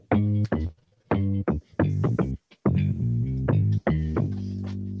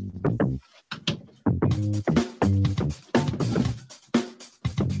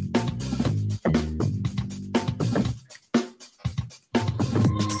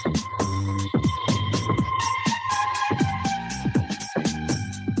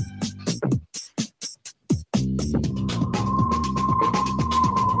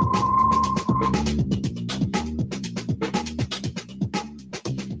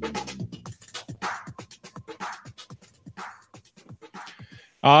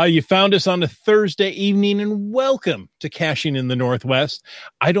You found us on a Thursday evening, and welcome to Caching in the Northwest.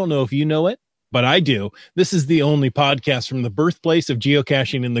 I don't know if you know it, but I do. This is the only podcast from the birthplace of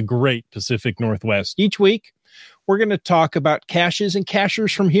geocaching in the great Pacific Northwest. Each week, we're going to talk about caches and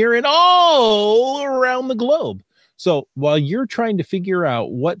cachers from here and all around the globe. So while you're trying to figure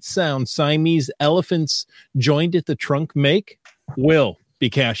out what sound Siamese elephants joined at the trunk make, we'll be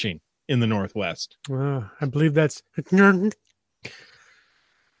caching in the Northwest. I believe that's...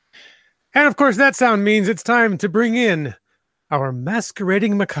 And of course, that sound means it's time to bring in our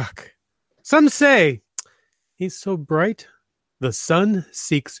masquerading macaque. Some say he's so bright, the sun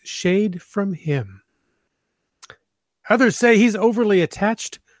seeks shade from him. Others say he's overly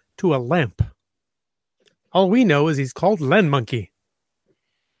attached to a lamp. All we know is he's called Len Monkey.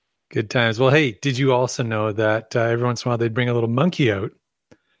 Good times. Well, hey, did you also know that every once in a while they'd bring a little monkey out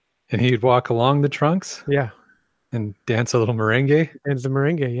and he'd walk along the trunks? Yeah. And dance a little merengue? Dance the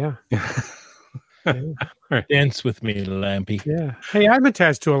merengue, yeah. Yeah. Right. Dance with me, Lampy. Yeah. Hey, I'm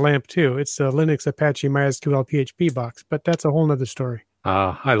attached to a lamp, too. It's a Linux Apache MySQL PHP box, but that's a whole nother story.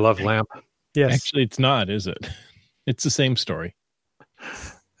 I love lamp. Yes. Actually, it's not, is it? It's the same story.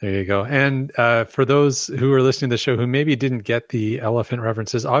 There you go. And for those who are listening to the show who maybe didn't get the elephant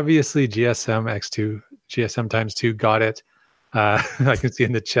references, obviously GSM X2, GSM times 2 got it. I can see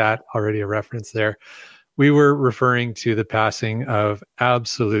in the chat already a reference there. We were referring to the passing of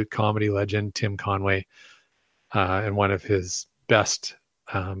absolute comedy legend Tim Conway and one of his best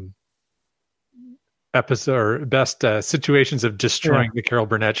situations of destroying the Carol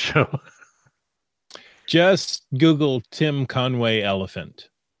Burnett show. Just Google Tim Conway elephant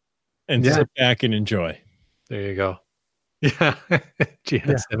and sit back and enjoy. There you go. Yeah.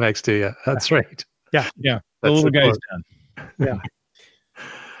 GSMX2. Yeah, that's right. Yeah. The little guy's done. Yeah.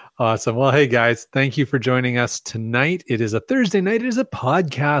 Awesome. Well, hey guys, thank you for joining us tonight. It is a Thursday night. It is a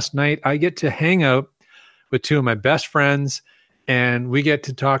podcast night. I get to hang out with two of my best friends, and we get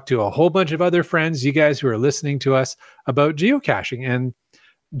to talk to a whole bunch of other friends, you guys who are listening to us, about geocaching and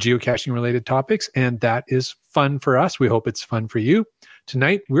geocaching related topics. And that is fun for us. We hope it's fun for you.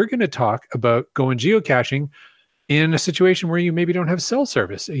 Tonight, we're going to talk about going geocaching in a situation where you maybe don't have cell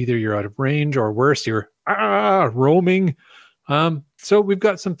service. Either you're out of range or worse, you're roaming. So we've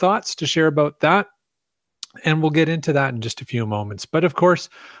got some thoughts to share about that, and we'll get into that in just a few moments. But of course,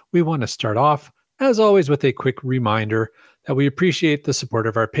 we want to start off, as always, with a quick reminder that we appreciate the support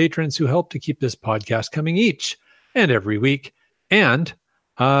of our patrons who help to keep this podcast coming each and every week. And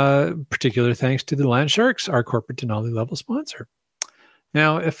particular thanks to the Land Sharks, our corporate Denali level sponsor.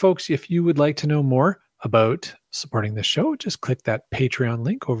 Now, if you would like to know more about supporting the show, just click that Patreon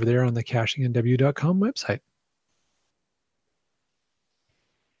link over there on the cachingNW.com website.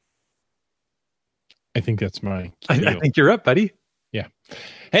 I think that's my I think you're up, buddy. Yeah.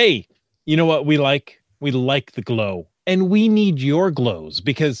 Hey, you know what we like? We like the glow. And we need your glows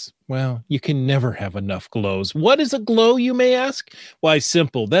because, well, you can never have enough glows. What is a glow, you may ask? Why,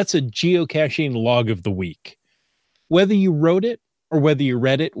 simple. That's a geocaching log of the week. Whether you wrote it or whether you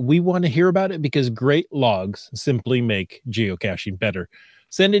read it, we want to hear about it because great logs simply make geocaching better.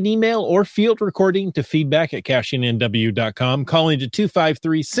 Send an email or field recording to feedback@cachingnw.com, calling to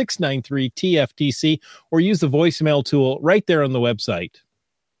 253-693-TFTC, or use the voicemail tool right there on the website.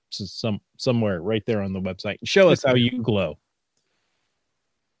 Somewhere right there on the website. Show us how you glow.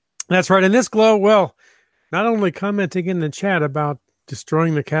 That's right. And this glow, well, not only commenting in the chat about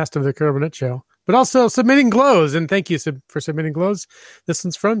destroying the cast of the Carol Burnett show, but also submitting glows. And thank you for submitting glows. This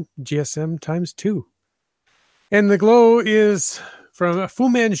one's from GSM times 2. And the glow is from Fu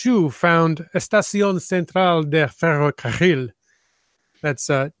Manchu, found Estación Central de Ferrocarril. That's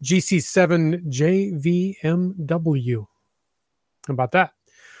GC7JVMW. How about that?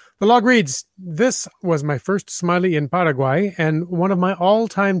 The log reads, "This was my first smiley in Paraguay and one of my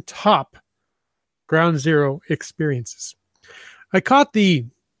all-time top Ground Zero experiences. I caught the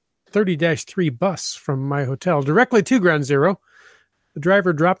 30-3 bus from my hotel directly to Ground Zero. The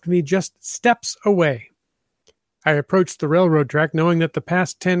driver dropped me just steps away. I approached the railroad track knowing that the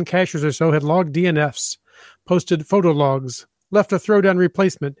past 10 cachers or so had logged DNFs, posted photo logs, left a throwdown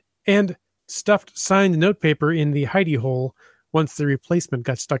replacement, and stuffed signed notepaper in the hidey hole once the replacement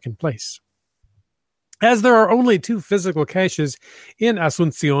got stuck in place. As there are only 2 physical caches in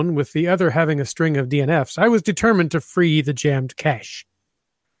Asuncion, with the other having a string of DNFs, I was determined to free the jammed cache.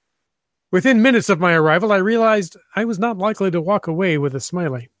 Within minutes of my arrival, I realized I was not likely to walk away with a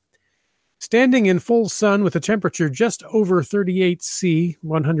smiley. Standing in full sun with a temperature just over 38°C,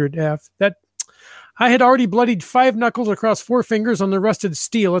 100°F, that I had already bloodied 5 knuckles across 4 fingers on the rusted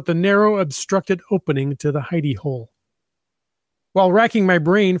steel at the narrow, obstructed opening to the hidey hole. While racking my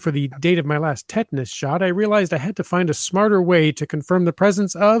brain for the date of my last tetanus shot, I realized I had to find a smarter way to confirm the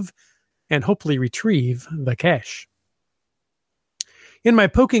presence of and hopefully retrieve the cache. In my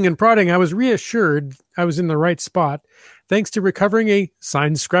poking and prodding, I was reassured I was in the right spot, thanks to recovering a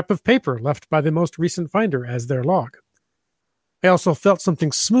signed scrap of paper left by the most recent finder as their log. I also felt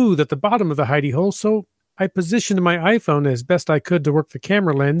something smooth at the bottom of the hidey hole, so I positioned my iPhone as best I could to work the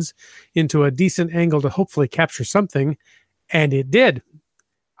camera lens into a decent angle to hopefully capture something, and it did.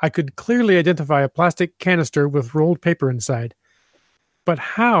 I could clearly identify a plastic canister with rolled paper inside. But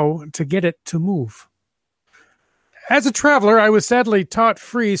how to get it to move? As a traveler, I was sadly taught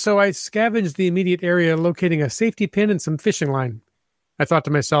free, so I scavenged the immediate area, locating a safety pin and some fishing line. I thought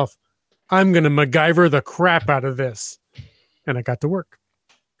to myself, I'm going to MacGyver the crap out of this. And I got to work.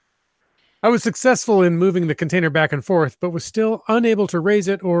 I was successful in moving the container back and forth, but was still unable to raise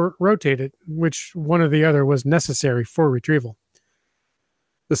it or rotate it, which one or the other was necessary for retrieval.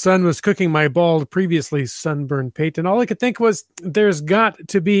 The sun was cooking my bald, previously sunburned pate, and all I could think was, there's got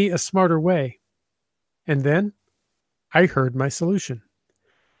to be a smarter way. And then I heard my solution.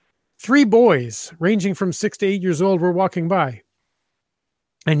 3 boys, ranging from 6 to 8 years old, were walking by.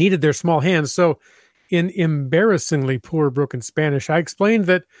 I needed their small hands, so in embarrassingly poor broken Spanish, I explained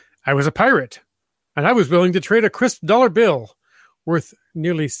that I was a pirate, and I was willing to trade a crisp dollar bill worth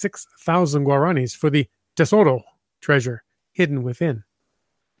nearly 6,000 guaranis for the tesoro treasure hidden within.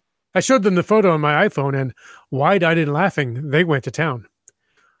 I showed them the photo on my iPhone, and wide-eyed and laughing, they went to town.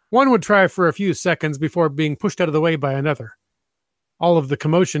 One would try for a few seconds before being pushed out of the way by another. All of the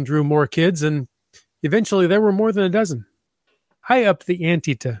commotion drew more kids, and eventually there were more than a dozen. I upped the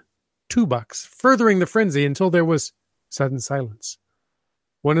ante to $2, furthering the frenzy until there was sudden silence.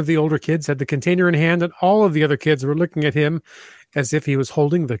 One of the older kids had the container in hand, and all of the other kids were looking at him as if he was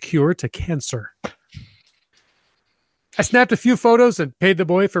holding the cure to cancer. I snapped a few photos and paid the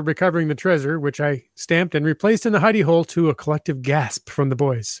boy for recovering the treasure, which I stamped and replaced in the hidey hole to a collective gasp from the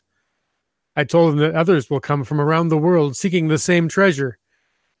boys. I told them that others will come from around the world seeking the same treasure.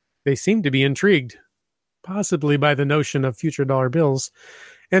 They seemed to be intrigued, possibly by the notion of future dollar bills,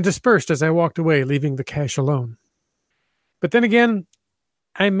 and dispersed as I walked away, leaving the cache alone. But then again,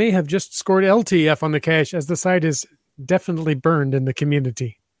 I may have just scored LTF on the cache, as the site is definitely burned in the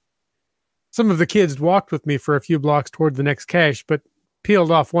community. Some of the kids walked with me for a few blocks toward the next cache, but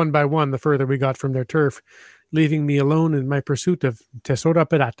peeled off one by one the further we got from their turf, leaving me alone in my pursuit of Tesora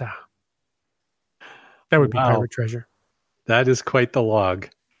Pirata. That would be pirate treasure. That is quite the log.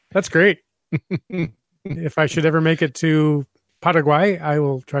 That's great. If I should ever make it to Paraguay, I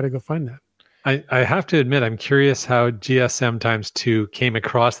will try to go find that. I have to admit, I'm curious how GSM times 2 came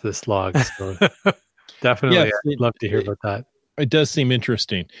across this log. So definitely, Yes, I'd love to hear about that. It does seem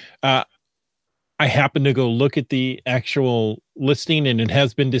interesting. I happened to go look at the actual listing, and it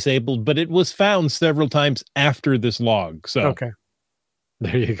has been disabled, but it was found several times after this log. So Okay.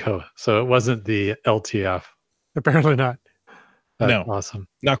 There you go. So it wasn't the LTF. Apparently not. That's No. awesome.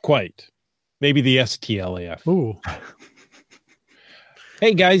 Not quite. Maybe the STLAF. Ooh.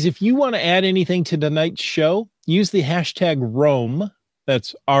 Hey guys, if you want to add anything to tonight's show, use the hashtag ROAM.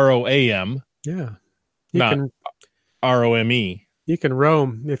 That's ROAM, Yeah. not ROME. You can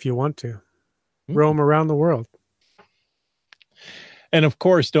roam if you want to. Roam around the world. And of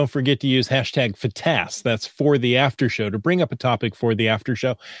course, don't forget to use hashtag FATAS. That's for the after show, to bring up a topic for the after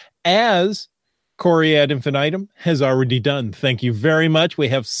show, as Corey ad infinitum has already done. Thank you very much. We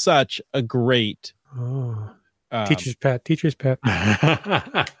have such a great Teacher's pet.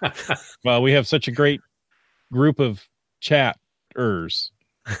 Well, we have such a great group of chatters.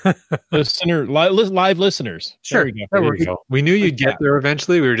 Live listeners. Sure. There There you go. We knew you'd get there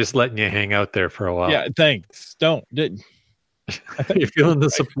eventually. We were just letting you hang out there for a while. Yeah, thanks. You're feeling the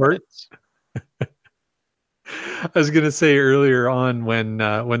support. I was going to say earlier on when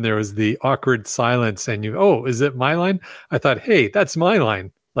there was the awkward silence and is it my line? I thought, hey, that's my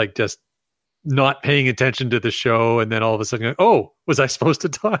line. Like, just not paying attention to the show. And then all of a sudden, was I supposed to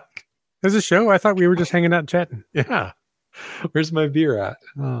talk? There's a show? I thought we were just hanging out and chatting. Yeah. Where's my beer at?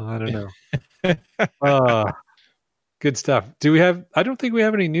 Oh, I don't know. Good stuff. I don't think we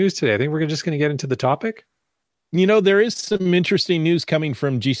have any news today. I think we're just going to get into the topic. There is some interesting news coming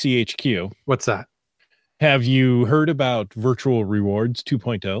from GCHQ. What's that? Have you heard about Virtual Rewards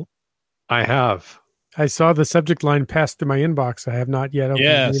 2.0? I have. I saw the subject line pass through my inbox. I have not yet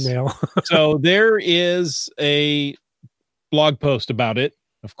opened the email. So there is a blog post about it.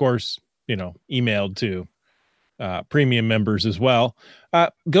 Of course, emailed to premium members as well.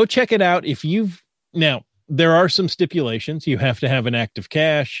 Go check it out. Now, there are some stipulations. You have to have an active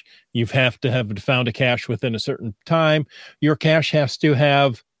cache. You have to have found a cache within a certain time. Your cache has to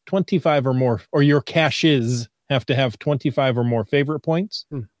have 25 or more, or your caches have to have 25 or more favorite points.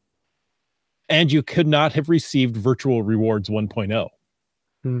 And you could not have received virtual rewards 1.0.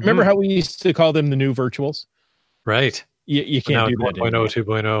 Remember how we used to call them the new virtuals? Right. You can't do that 1.0,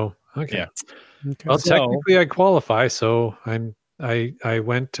 2.0. Okay. Yeah. Okay. Well, technically I qualify, so I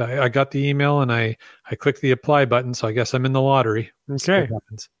went, I got the email and I clicked the apply button. So I guess I'm in the lottery. Okay.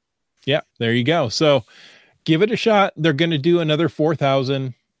 Yeah, there you go. So give it a shot. They're going to do another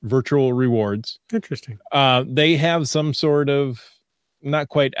 4,000 virtual rewards. Interesting. They have some sort of, not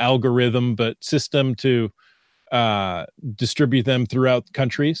quite algorithm, but system to distribute them throughout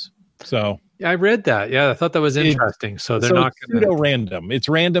countries. So yeah, I read that. Yeah, I thought that was interesting. So they're not pseudo random. It's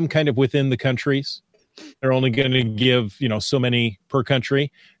random kind of within the countries. They're only going to give, so many per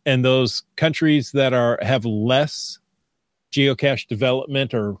country, and those countries that have less geocache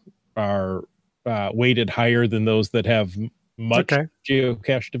development or are weighted higher than those that have much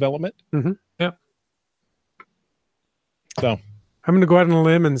geocache development. Yeah. So I'm going to go out on a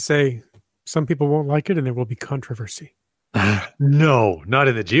limb and say some people won't like it and there will be controversy. No, not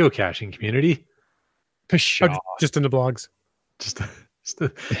in the geocaching community. Just in the blogs. Just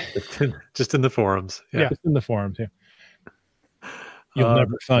in the forums. Yeah. Just in the forums. Yeah. You'll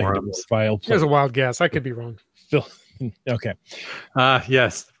never find a more vile. Here's a wild guess. I could be wrong. Okay.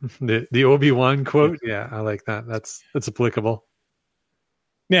 Yes. The Obi-Wan quote. Yeah, I like that. That's applicable.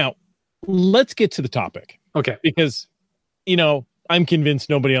 Now, let's get to the topic. Okay. Because, I'm convinced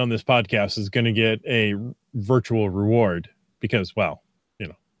nobody on this podcast is going to get a virtual reward because, well,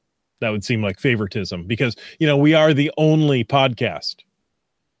 that would seem like favoritism because, we are the only podcast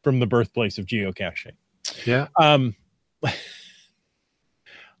from the birthplace of geocaching. Yeah.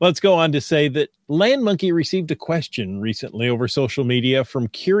 Let's go on to say that Land Monkey received a question recently over social media from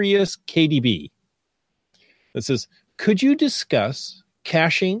Curious KDB that says, could you discuss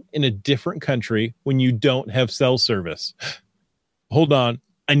caching in a different country when you don't have cell service? Hold on.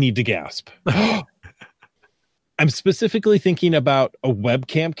 I need to gasp. I'm specifically thinking about a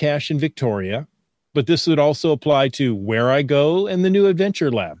webcam cache in Victoria, but this would also apply to Where I Go and the new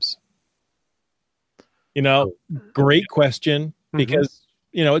Adventure Labs. Great question because,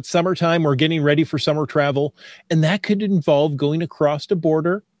 it's summertime. We're getting ready for summer travel, and that could involve going across a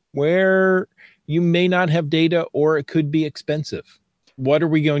border where you may not have data or it could be expensive. What are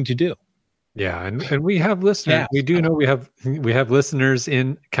we going to do? Yeah, and we have listeners. Yeah. We do know we have listeners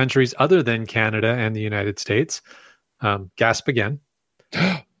in countries other than Canada and the United States. Gasp again.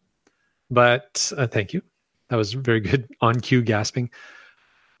 But thank you. That was very good on cue gasping.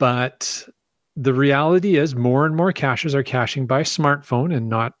 But the reality is more and more caches are caching by smartphone and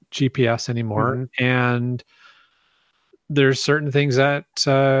not GPS anymore. And there's certain things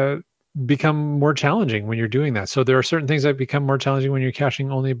that become more challenging when you're doing that. So there are certain things that become more challenging when you're caching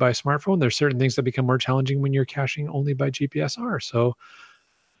only by smartphone. There's certain things that become more challenging when you're caching only by GPSR. So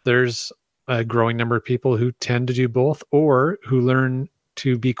there's a growing number of people who tend to do both or who learn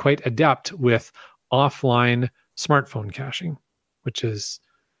to be quite adept with offline smartphone caching, which is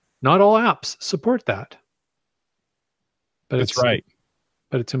not all apps support that. But that's right.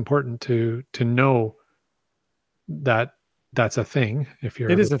 But it's important to know that that's a thing.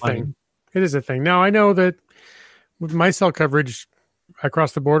 It is a thing. It is a thing. Now I know that with my cell coverage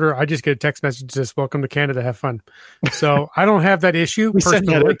across the border, I just get a text message that says, "Welcome to Canada, have fun." So I don't have that issue. We send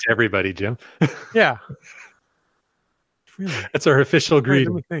that out to everybody, Jim. Yeah. Really? That's our official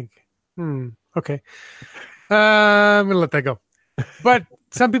greeting. Let me think. Okay. I'm going to let that go. But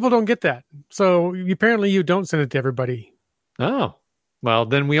some people don't get that. So apparently you don't send it to everybody. Oh. Well,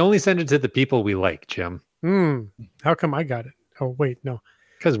 then we only send it to the people we like, Jim. How come I got it? Oh, wait, no.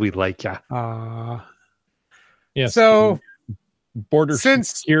 Because we like you. Yes. So Border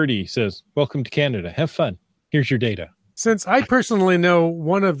Security says, welcome to Canada. Have fun. Here's your data. Since I personally know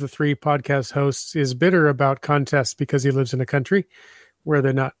one of the three podcast hosts is bitter about contests because he lives in a country where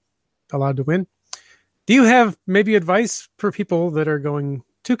they're not allowed to win, do you have maybe advice for people that are going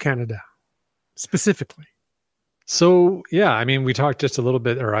to Canada specifically? So, yeah, I mean, we talked just a little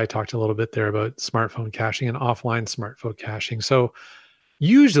bit, or I talked a little bit there about smartphone caching and offline smartphone caching. So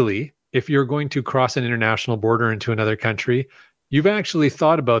usually, if you're going to cross an international border into another country, you've actually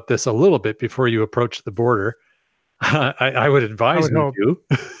thought about this a little bit before you approach the border. I would advise you to.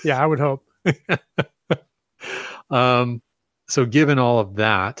 Yeah, I would hope. So given all of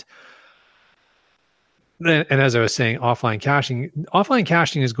that, and as I was saying, offline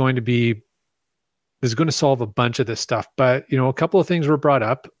caching is going to be is going to solve a bunch of this stuff. But, a couple of things were brought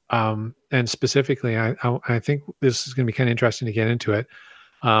up. And specifically, I think this is going to be kind of interesting to get into it.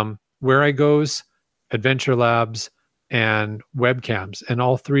 Where I Goes, Adventure Labs, and webcams. And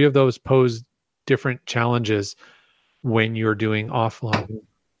all three of those pose different challenges when you're doing offline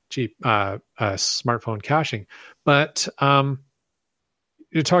cheap smartphone caching. But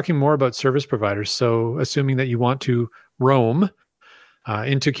you're talking more about service providers. So assuming that you want to roam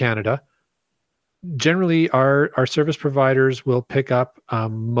into Canada, generally our service providers will pick up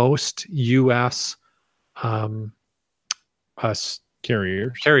most US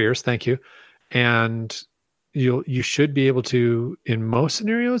carriers. Thank you. And you should be able to, in most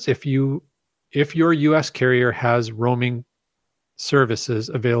scenarios, if your US carrier has roaming services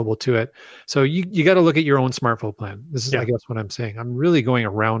available to it. So you got to look at your own smartphone plan. This is, I guess, what I'm saying. I'm really going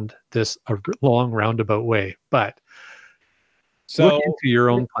around this a long roundabout way, but look into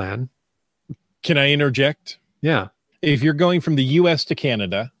your own plan. Can I interject? Yeah. If you're going from the US to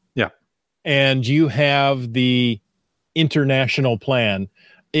Canada, and you have the international plan,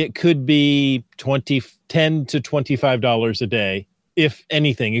 it could be $10 to $25 a day. If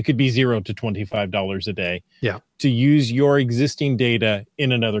anything, it could be $0 to $25 a day to use your existing data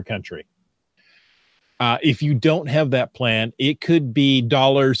in another country. If you don't have that plan, it could be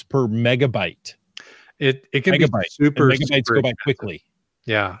dollars per megabyte. It can be super, and megabytes super go by expensive. quickly.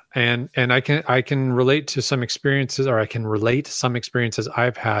 Yeah. And I can relate to some experiences, or I can relate some experiences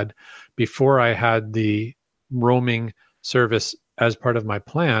I've had before I had the roaming service as part of my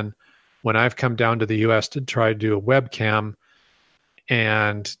plan, when I've come down to the US to try to do a webcam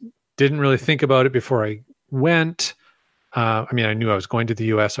and didn't really think about it before I went. I knew I was going to the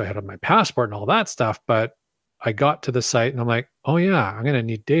US, so I had my passport and all that stuff, but I got to the site and I'm like, oh yeah, I'm going to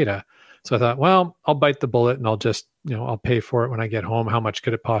need data. So I thought, well, I'll bite the bullet and I'll just, I'll pay for it when I get home. How much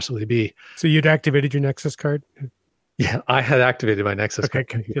could it possibly be? So you'd activated your Nexus card? Yeah, I had activated my Nexus card.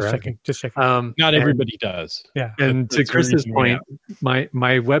 Okay, just checking. Not everybody does. Yeah. And to Chris's point, my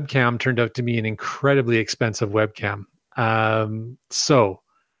webcam turned out to be an incredibly expensive webcam. So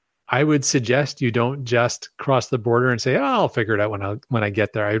I would suggest you don't just cross the border and say, oh, I'll figure it out when I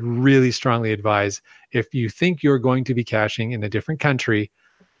get there. I'd really strongly advise, if you think you're going to be caching in a different country,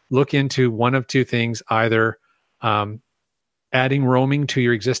 look into one of two things: either adding roaming to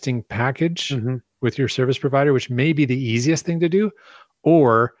your existing package with your service provider, which may be the easiest thing to do,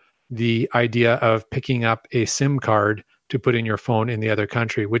 or the idea of picking up a SIM card to put in your phone in the other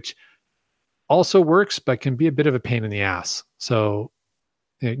country, which also works, but can be a bit of a pain in the ass. So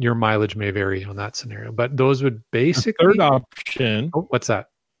your mileage may vary on that scenario, but those would basically... The third option what's that?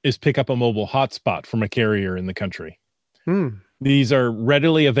 Is pick up a mobile hotspot from a carrier in the country. These are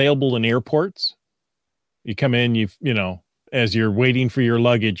readily available in airports. You come in, as you're waiting for your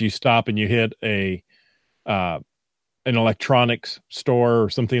luggage, you stop and you hit an electronics store or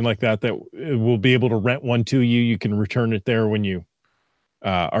something like that will be able to rent one to you. You can return it there when you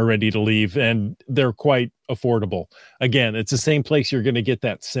are ready to leave, and they're quite affordable. Again, it's the same place you're going to get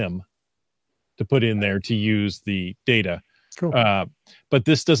that SIM to put in there to use the data. Cool. But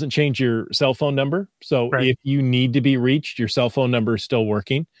this doesn't change your cell phone number. So if you need to be reached, your cell phone number is still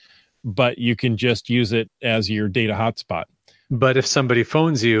working, but you can just use it as your data hotspot. But if somebody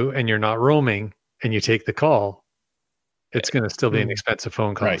phones you and you're not roaming and you take the call, it's going to still be an expensive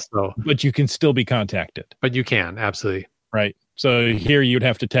phone call. Right. So, but you can still be contacted. But you can, absolutely. Right. So here you'd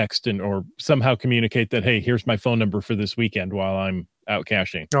have to text or somehow communicate that, hey, here's my phone number for this weekend while I'm out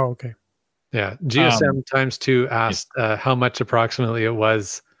caching. Oh, okay. Yeah. GSM times 2 asked how much approximately it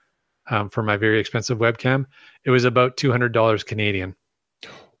was for my very expensive webcam. It was about $200 Canadian.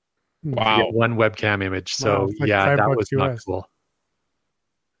 Wow. To get one webcam image. So like that $5 was not US. cool.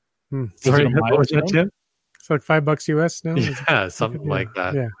 Sorry, what was that, Jim? It's like $5 US now? Yeah, something like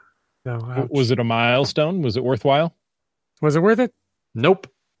that. Yeah. No, ouch. Was it a milestone? Was it worthwhile? Was it worth it? Nope.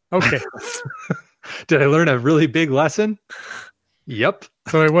 Okay. Did I learn a really big lesson? Yep.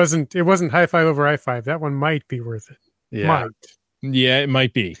 So it wasn't high five over i5. That one might be worth it. Yeah. Might. Yeah, it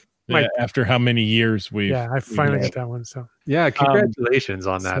might be. Might. After how many years I finally got that one. So yeah, congratulations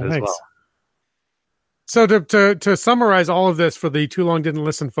on that as well. So to summarize all of this for the too long didn't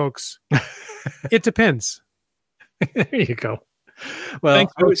listen folks, it depends. There you go. Well,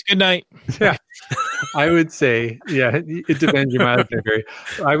 thanks, folks. Good night. Yeah. I would say, it depends. Your mileage may vary.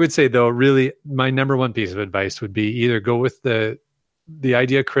 I would say, though, really, my number one piece of advice would be either go with the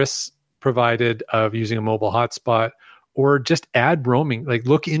idea Chris provided of using a mobile hotspot, or just add roaming. Like,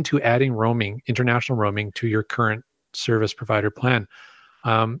 look into adding roaming, international roaming, to your current service provider plan.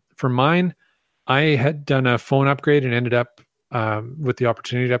 For mine, I had done a phone upgrade and ended up with the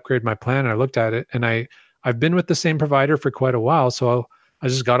opportunity to upgrade my plan. I looked at it, and I've been with the same provider for quite a while. So I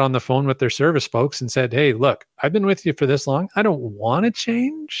just got on the phone with their service folks and said, hey, look, I've been with you for this long. I don't want to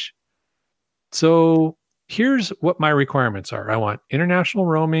change. So here's what my requirements are. I want international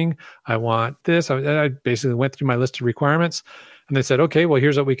roaming. I want this. I basically went through my list of requirements, and they said, okay, well,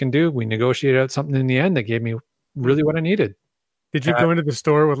 here's what we can do. We negotiated out something in the end that gave me really what I needed. Did you go into the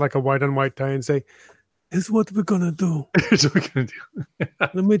store with like a white on white tie and say, "This is what we're going to do. Here's what we're going to do.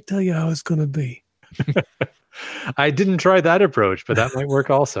 Let me tell you how it's going to be." I didn't try that approach, but that might work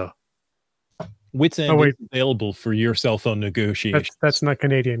also. Wits End is available for your cell phone negotiations. That's not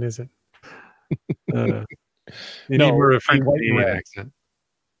Canadian, is it? You need more of a French Canadian accent.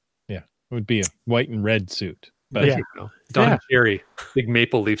 Yeah, it would be a white and red suit. But Yeah. Don Cherry, big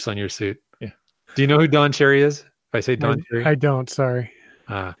maple leafs on your suit. Yeah. Do you know who Don Cherry is? If I say Don Cherry, I don't. Sorry.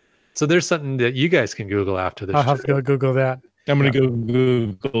 So there's something that you guys can Google after this. I'll have to go Google that. I'm going to go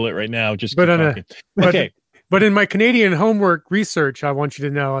Google it right now. But in my Canadian homework research, I want you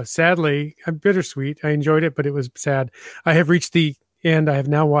to know, sadly, I'm bittersweet. I enjoyed it, but it was sad. I have reached the end. I have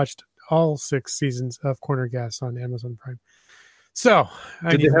now watched all 6 seasons of Corner Gas on Amazon Prime. So,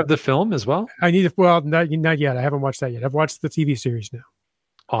 did they have the film as well? I need to. Well, not yet. I haven't watched that yet. I've watched the TV series now.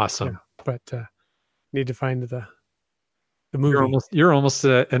 Awesome. Yeah, but need to find the movie. You're almost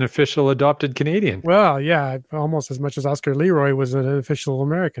an official adopted Canadian. Well, yeah, almost as much as Oscar Leroy was an official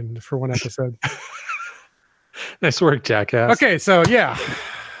American for one episode. Nice work, jackass. Okay, so yeah.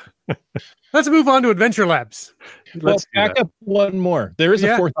 Let's move on to Adventure Labs. Let's back up one more. There is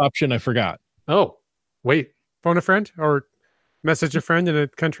a fourth option I forgot. Oh, wait. Phone a friend or message a friend in a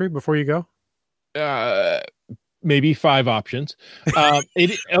country before you go? Maybe 5 options.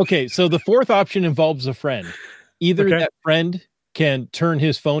 Okay, so the fourth option involves a friend. Either that friend can turn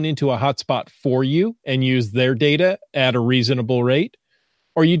his phone into a hotspot for you and use their data at a reasonable rate,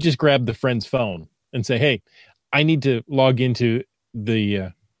 or you just grab the friend's phone and say, hey, I need to log into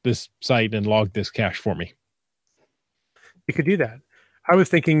this site and log this cache for me. You could do that. I was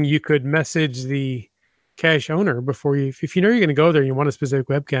thinking you could message the cache owner before you, if you know you're going to go there and you want a specific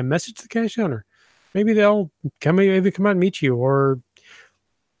webcam, message the cache owner. Maybe they'll come out and meet you or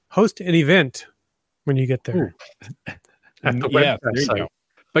host an event when you get there. At the website.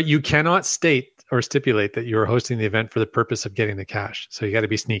 But you cannot state or stipulate that you're hosting the event for the purpose of getting the cache. So you got to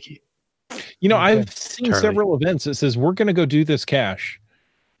be sneaky. I've seen several events that says we're going to go do this cache.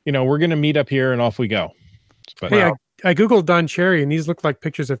 We're going to meet up here and off we go. But, hey, I Googled Don Cherry and these look like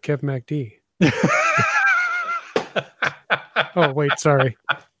pictures of Kev MacD. Oh, wait, sorry.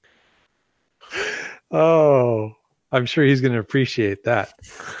 Oh, I'm sure he's going to appreciate that.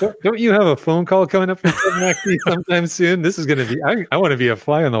 Don't you have a phone call coming up from Kev MacD sometime soon? This is going to be, I want to be a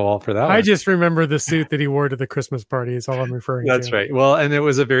fly on the wall for that one. I just remember the suit that he wore to the Christmas party is all I'm referring to. That's right. Well, and it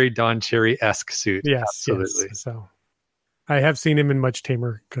was a very Don Cherry-esque suit. Yes, absolutely. Yes. So I have seen him in much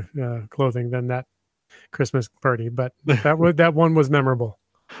tamer clothing than that Christmas party, but that one was memorable.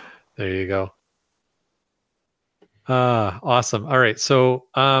 There you go. Awesome. All right. So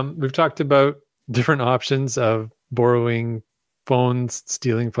we've talked about different options of borrowing phones,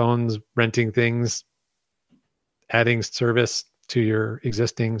 stealing phones, renting things, adding service to your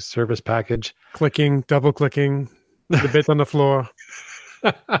existing service package. Clicking, double clicking, the bits on the floor.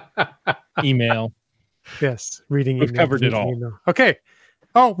 Email. Yes, reading We've email. covered it all. Email. Okay.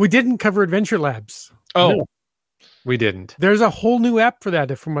 Oh, we didn't cover Adventure Labs. Oh, no, we didn't. There's a whole new app for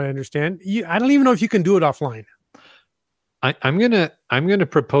that, from what I understand. I don't even know if you can do it offline. I'm gonna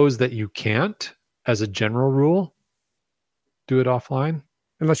propose that you can't, as a general rule, do it offline.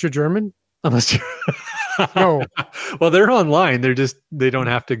 Unless you're German? Unless you're No. Well, they're online. They don't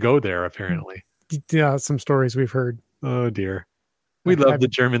have to go there, apparently. Yeah, some stories we've heard. Oh dear. We love the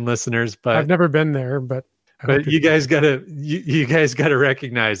German listeners, but I've never been there, but you guys gotta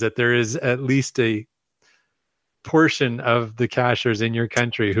recognize that there is at least a portion of the cachers in your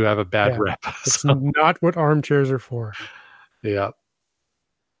country who have a bad rep. It's not what armchairs are for. Yeah.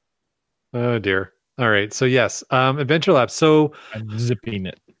 Oh dear. All right. So yes, Adventure Labs. So I'm zipping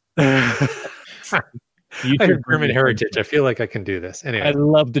it. I have German heritage. I feel like I can do this. Anyway, I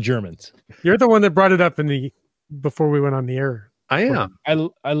love the Germans. You're the one that brought it up before we went on the air. I am.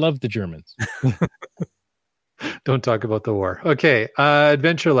 I love the Germans. Don't talk about the war. Okay.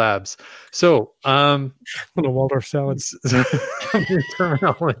 Adventure Labs. So The Waldorf salads.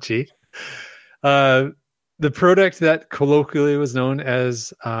 Terminology. The product that colloquially was known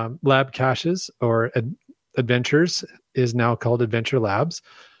as lab caches or adventures is now called Adventure Labs.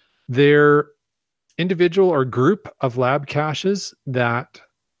 They're individual or group of lab caches that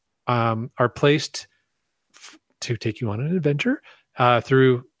are placed to take you on an adventure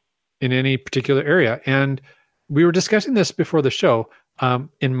through in any particular area. And we were discussing this before the show.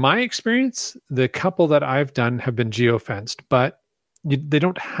 In my experience, the couple that I've done have been geofenced, but they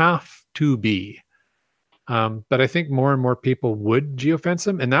don't have to be. But I think more and more people would geofence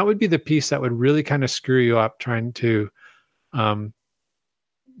them, and that would be the piece that would really kind of screw you up trying to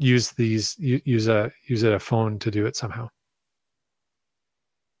use a phone to do it somehow.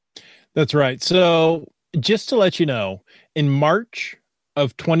 That's right. So just to let you know, in March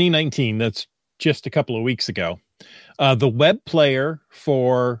of 2019, that's just a couple of weeks ago, the web player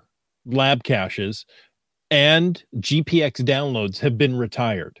for lab caches and GPX downloads have been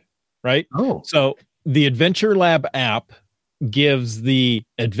retired, right? Oh. So the Adventure Lab app gives the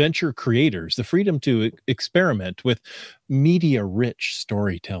adventure creators the freedom to experiment with media-rich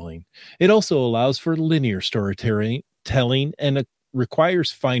storytelling. It also allows for linear storytelling and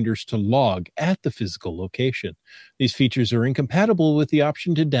requires finders to log at the physical location. These features are incompatible with the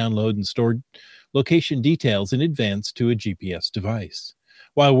option to download and store location details in advance to a GPS device.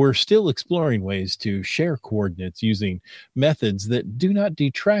 While we're still exploring ways to share coordinates using methods that do not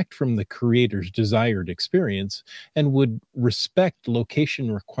detract from the creator's desired experience and would respect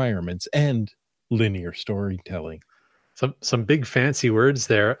location requirements and linear storytelling. Some big fancy words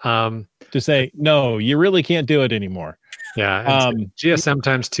there. To say, no, you really can't do it anymore. Yeah. GSM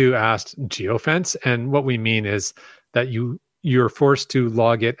times 2 asked geofence. And what we mean is that you're forced to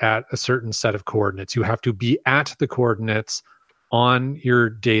log it at a certain set of coordinates. You have to be at the coordinates on your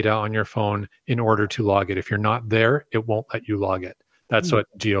data on your phone in order to log it. If you're not there, it won't let you log it. That's what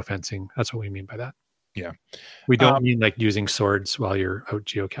geofencing, that's what we mean by that. Yeah. We don't mean like using swords while you're out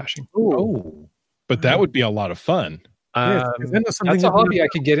geocaching. Oh, but that would be a lot of fun. That's a hobby I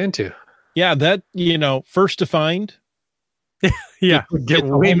could get into. Yeah, that, first to find. Yeah. It would get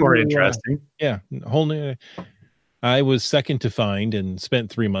way more interesting. Yeah. Whole new. I was second to find and spent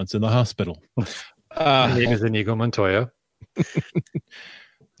 3 months in the hospital. My name is Inigo Montoya.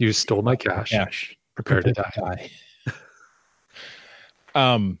 You stole my cash. Prepare to die.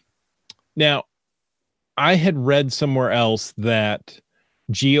 Now, I had read somewhere else that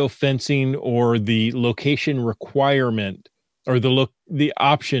geofencing or the location requirement or the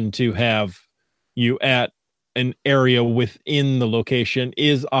option to have you at an area within the location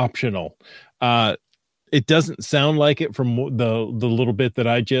is optional. It doesn't sound like it from the little bit that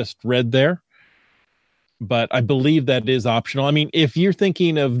I just read there, but I believe that is optional. I mean, if you're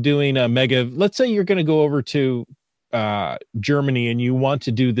thinking of doing a mega, let's say you're going to go over to Germany and you want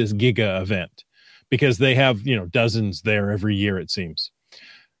to do this Giga event because they have, dozens there every year, it seems.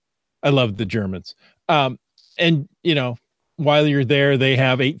 I love the Germans. And, while you're there, they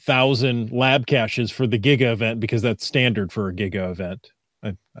have 8,000 lab caches for the Giga event because that's standard for a Giga event.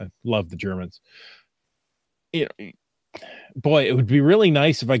 I love the Germans. Boy, it would be really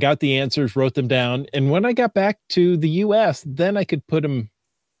nice if I got the answers, wrote them down, and when I got back to the US, then I could put them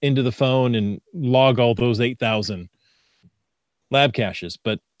into the phone and log all those 8,000 lab caches.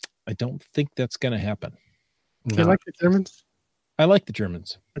 But I don't think that's going to happen. Do you like the Germans? I like the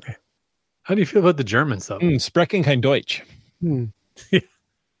Germans. Okay. How do you feel about the Germans, though? Sprechen kein Deutsch. Yeah.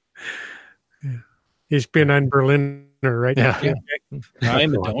 Ich bin ein Berliner, right? Yeah.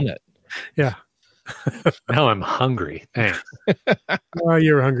 I'm a donut. Yeah. Now I'm hungry. Thanks.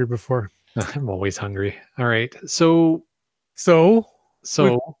 You were hungry before. I'm always hungry. All right. So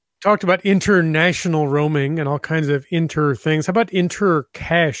we talked about international roaming and all kinds of things. How about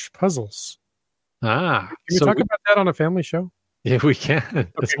inter-cache puzzles? Can we talk about that on a family show? Yeah, we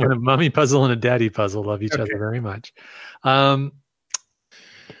can. It's when a mommy puzzle and a daddy puzzle love each other very much.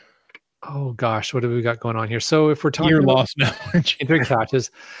 Oh gosh, what have we got going on here? So if we're talking You're lost now, aren't you? Inter caches,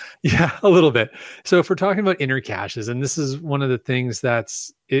 yeah, a little bit. So if we're talking about inner caches, and this is one of the things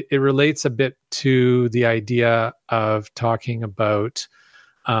it relates a bit to the idea of talking about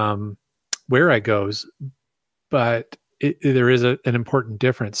where I goes, but there is an important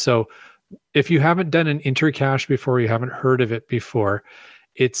difference. So if you haven't done an inter cache before, you haven't heard of it before,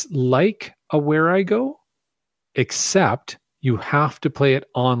 it's like a Where I Go, except you have to play it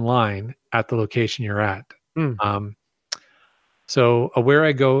online at the location you're at. So a Where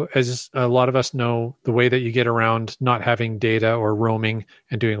I Go, as a lot of us know, the way that you get around not having data or roaming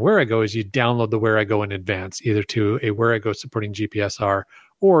and doing Where I Go is you download the Where I Go in advance, either to a Where I Go supporting GPSR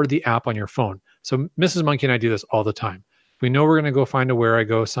or the app on your phone. So Mrs. Monkey and I do this all the time. We know we're going to go find a Where I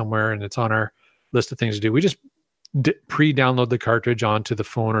Go somewhere and it's on our list of things to do. We just pre-download the cartridge onto the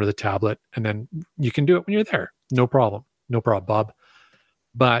phone or the tablet, and then you can do it when you're there. No problem. No problem, Bob.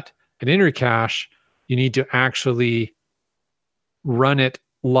 But an inner cache, you need to actually run it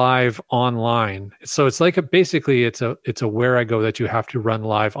live online. So it's like basically it's a Where I Go that you have to run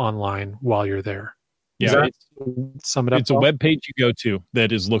live online while you're there. Yeah, Sum it up. It's a web page you go to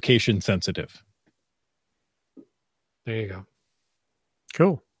that is location sensitive. There you go.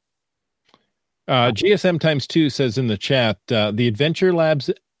 Cool. GSM times 2 says in the chat, the Adventure Labs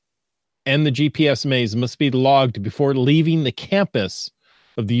and the GPS maze must be logged before leaving the campus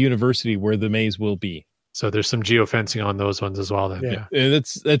of the university where the maze will be. So there's some geofencing on those ones as well then. Yeah.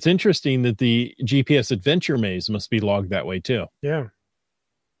 That's interesting that the GPS Adventure maze must be logged that way too. Yeah.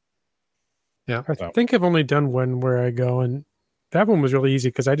 Yeah. I think I've only done one Where I Go, and that one was really easy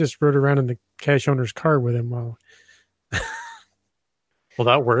because I just rode around in the cache owner's car with him. Well,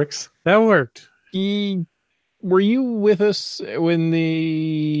 that works. That worked. Were you with us when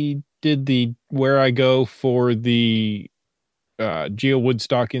they did the Where I Go for the Geo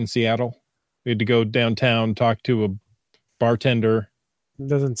Woodstock in Seattle? We had to go downtown, talk to a bartender.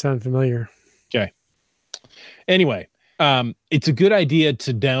 Doesn't sound familiar. Okay. Anyway, it's a good idea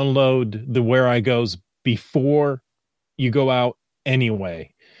to download the Where I Goes before you go out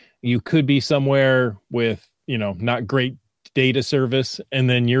anyway. You could be somewhere with, not great data service, and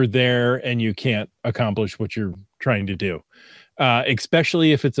then you're there and you can't accomplish what you're trying to do.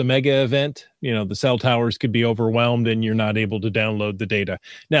 Especially if it's a mega event, the cell towers could be overwhelmed and you're not able to download the data.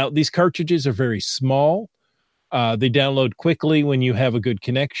 Now, these cartridges are very small. They download quickly when you have a good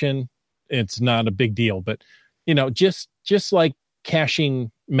connection. It's not a big deal, but just like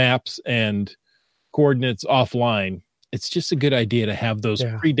caching maps and coordinates offline, it's just a good idea to have those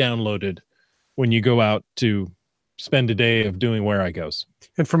pre-downloaded when you go out to spend a day of doing Where I Goes.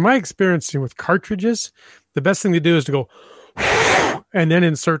 And from my experience with cartridges, the best thing to do is to go and then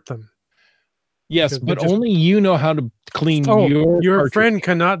insert them. Yes, but only you know how to clean your cartridge. Friend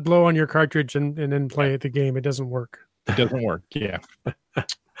cannot blow on your cartridge and then play the game. It doesn't work. It doesn't work. Yeah.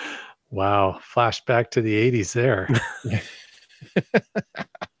 Wow. Flashback to the 80s there.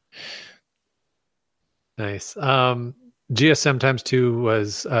 Nice. GSM times 2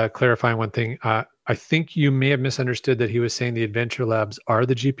 was clarifying one thing. I think you may have misunderstood that he was saying the Adventure Labs are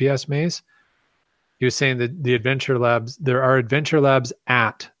the GPS maze. He was saying that the Adventure Labs, there are Adventure Labs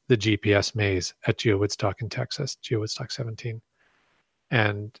at the GPS maze at Geo Woodstock in Texas, Geo Woodstock 17.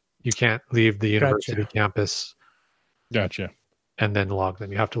 And you can't leave the university campus. Gotcha. And then log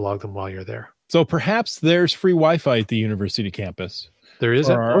them. You have to log them while you're there. So perhaps there's free Wi-Fi at the university campus. There is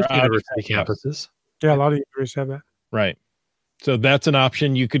at most university campuses. Yeah, a lot of universities have that. Right. So that's an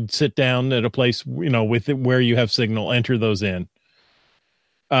option. You could sit down at a place, with it where you have signal, enter those in.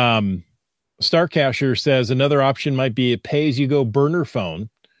 Starcacher says another option might be a pay-as-you-go burner phone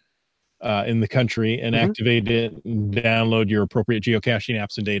in the country and activate it and download your appropriate geocaching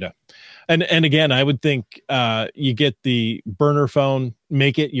apps and data. And again, I would think you get the burner phone,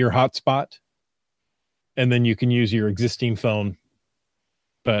 make it your hotspot, and then you can use your existing phone.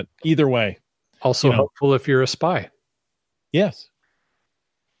 But either way. Also helpful if you're a spy. Yes.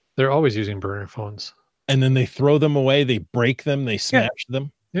 They're always using burner phones. And then they throw them away, they break them, they smash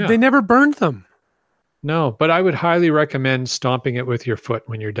them. Yeah. They never burned them. No, but I would highly recommend stomping it with your foot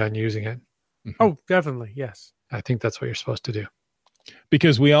when you're done using it. Mm-hmm. Oh, definitely. Yes. I think that's what you're supposed to do.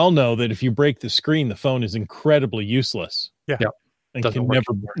 Because we all know that if you break the screen, the phone is incredibly useless. Yeah. Yep. And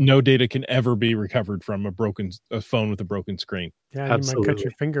no data can ever be recovered from a phone with a broken screen. Yeah, you might cut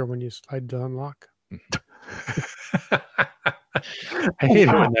your finger when you slide to unlock. I hate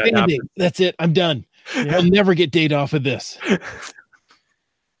it when that happens. That's it. I'm done. Yeah. I'll never get data off of this.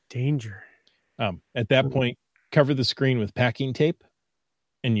 Danger. At that point, cover the screen with packing tape,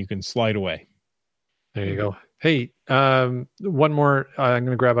 and you can slide away. There you go. Hey, one more. I'm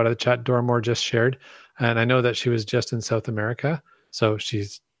going to grab out of the chat. Dora Moore just shared, and I know that she was just in South America, so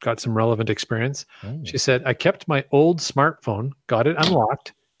she's got some relevant experience. Oh. She said, "I kept my old smartphone, got it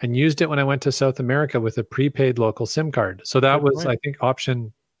unlocked, and used it when I went to South America with a prepaid local SIM card." So that was, I think,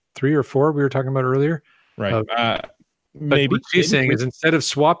 option 3 or 4 we were talking about earlier. Right. Maybe what she's saying is instead of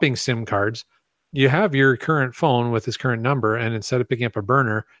swapping SIM cards, you have your current phone with this current number, and instead of picking up a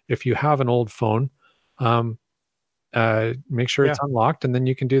burner, if you have an old phone, make sure it's unlocked, and then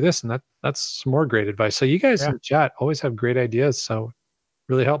you can do this. And that's some more great advice. So you guys in the chat always have great ideas. So it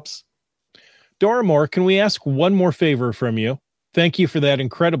really helps. Dora Moore, can we ask one more favor from you? Thank you for that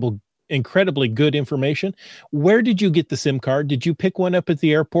incredibly good information. Where did you get the SIM card? Did you pick one up at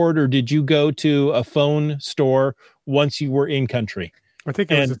the airport, or did you go to a phone store once you were in country? I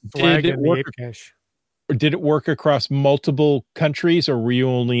think it was a flag in the cache. Or did it work across multiple countries, or were you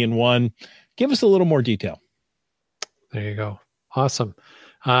only in one? Give us a little more detail. There you go. Awesome.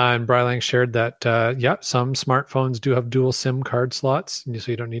 And Brylang shared that, some smartphones do have dual SIM card slots,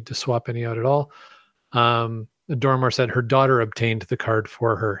 so you don't need to swap any out at all. Dormore said her daughter obtained the card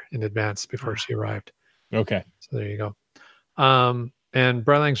for her in advance before she arrived. Okay. So there you go. And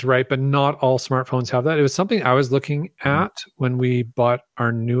Brylang's right, but not all smartphones have that. It was something I was looking at when we bought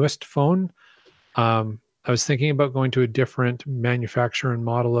our newest phone. I was thinking about going to a different manufacturer and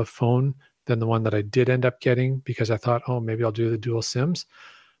model of phone than the one that I did end up getting, because I thought, oh, maybe I'll do the dual SIMs.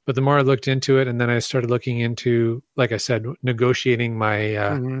 But the more I looked into it, and then I started looking into, like I said, negotiating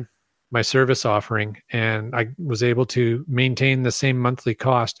my my service offering, and I was able to maintain the same monthly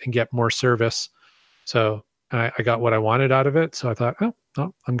cost and get more service. So I got what I wanted out of it. So I thought,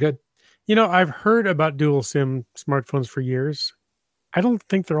 oh, I'm good. You know, I've heard about dual SIM smartphones for years. I don't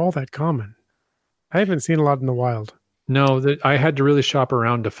think they're all that common. I haven't seen a lot in the wild. No, I had to really shop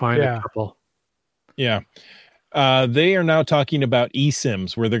around to find a couple. Yeah. They are now talking about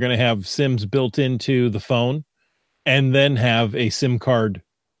eSIMs, where they're going to have SIMs built into the phone and then have a SIM card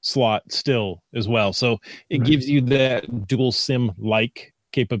slot still as well. So it gives you that dual SIM-like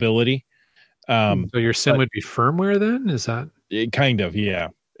capability. So your SIM would be firmware then? Is that? It kind of, yeah.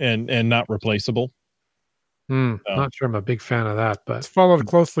 And not replaceable. Not sure I'm a big fan of that, but it's followed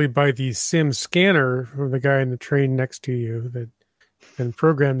closely by the SIM scanner from the guy in the train next to you that then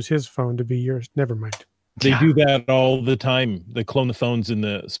programs his phone to be yours. Never mind. They do that all the time. They clone the phones in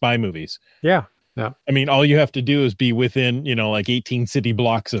the spy movies. Yeah. Yeah. I mean, all you have to do is be within, like 18 city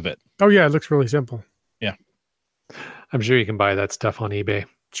blocks of it. Oh, yeah. It looks really simple. Yeah. I'm sure you can buy that stuff on eBay.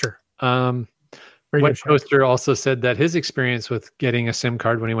 Sure. Wet Coaster also said that his experience with getting a SIM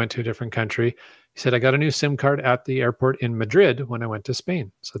card when he went to a different country, he said, I got a new SIM card at the airport in Madrid when I went to Spain.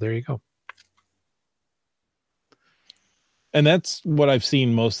 So there you go. And that's what I've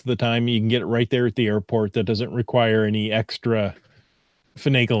seen most of the time. You can get it right there at the airport. That doesn't require any extra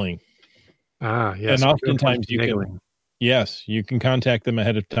finagling. Ah, yes. And oftentimes you can contact them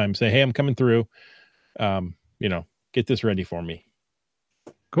ahead of time. Say, hey, I'm coming through. Get this ready for me.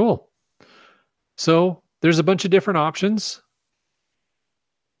 Cool. So there's a bunch of different options.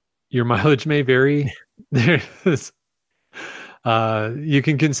 Your mileage may vary. You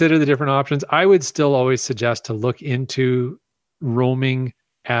can consider the different options. I would still always suggest to look into roaming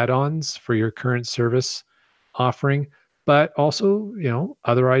add-ons for your current service offering. But also,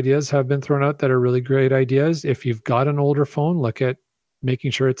 other ideas have been thrown out that are really great ideas. If you've got an older phone, look at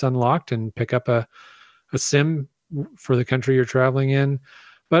making sure it's unlocked and pick up a SIM for the country you're traveling in.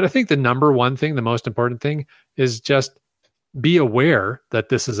 But I think the number one thing, the most important thing, is just be aware that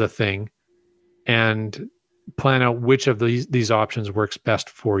this is a thing and plan out which of these options works best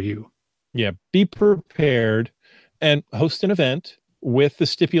for you. Yeah, be prepared and host an event with the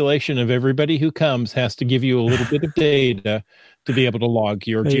stipulation of everybody who comes has to give you a little bit of data to be able to log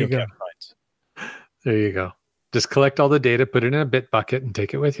your geocache finds. There you go. Just collect all the data, put it in a bit bucket, and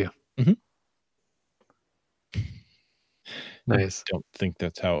take it with you. Mm-hmm. Nice. I don't think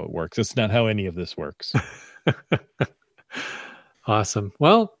that's how it works. That's not how any of this works. Awesome.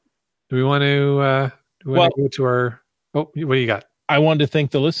 Well, do we want to go to our... Oh, what do you got? I wanted to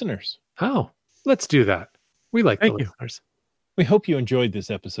thank the listeners. Oh, let's do that. We like the listeners. We hope you enjoyed this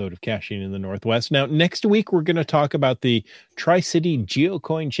episode of Caching in the Northwest. Now, next week, we're going to talk about the Tri-City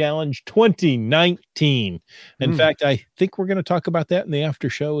GeoCoin Challenge 2019. In fact, I think we're going to talk about that in the after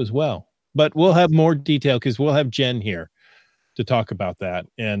show as well. But we'll have more detail because we'll have Jen here to talk about that.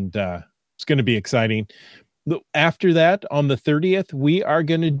 And it's going to be exciting. After that, on the 30th, we are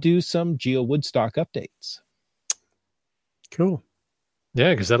going to do some Geo Woodstock updates. Cool.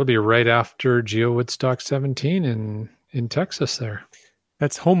 Yeah, because that'll be right after Geo Woodstock 17 in Texas there.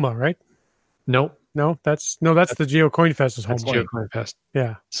 That's Homa, right? Nope. No, that's the Geo Coin Fest is Homa. That's Geo Coin Fest.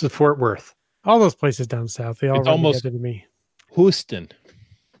 Yeah. It's Fort Worth. All those places down south, they all it's run almost together to me. Houston.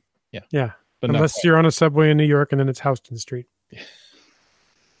 Yeah. Yeah. But unless you're on a subway in New York and then it's Houston Street.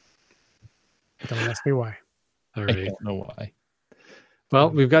 Don't ask me why. All right. I don't know why. Well,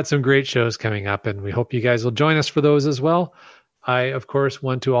 we've got some great shows coming up, and we hope you guys will join us for those as well. I, of course,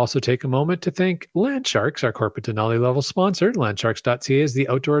 want to also take a moment to thank Landsharks, our corporate Denali level sponsor. Landsharks.ca is the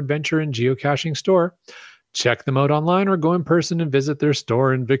outdoor adventure and geocaching store. Check them out online or go in person and visit their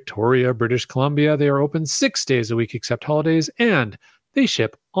store in Victoria, British Columbia. They are open 6 days a week except holidays, and they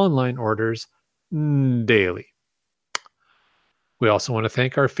ship online orders daily. We also want to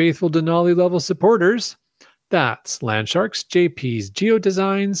thank our faithful Denali level supporters. That's Landsharks, JP's Geo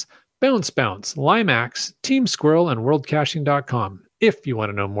Designs, Bounce, Limax, Team Squirrel, and WorldCaching.com. If you want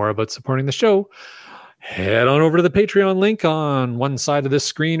to know more about supporting the show, head on over to the Patreon link on one side of this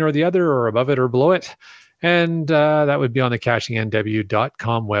screen or the other, or above it or below it, And that would be on the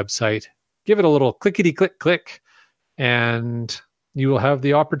cashingnw.com website. Give it a little clickety-click, and you will have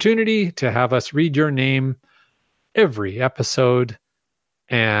the opportunity to have us read your name every episode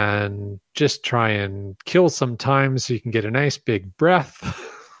and just try and kill some time so you can get a nice big breath.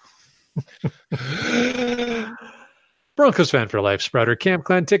 Broncos fan for life, Sprouter, Camp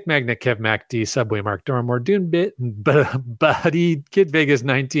Clan, Tick Magnet, Kev Mac D, Subway Mark, Dormore, Dune Bit, Buddy, Kid Vegas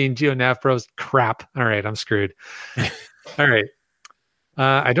 19, Geo Nav Pros. Crap. All right, I'm screwed. All right.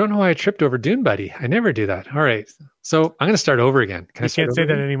 I don't know why I tripped over Dune Buddy. I never do that. All right. So I'm going to start over again. You can't say that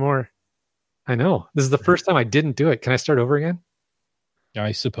anymore. I know. This is the first time I didn't do it. Can I start over again?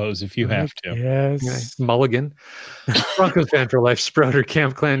 I suppose if you have to. Yes. Okay. Mulligan. Broncos fan for life, Sprouter,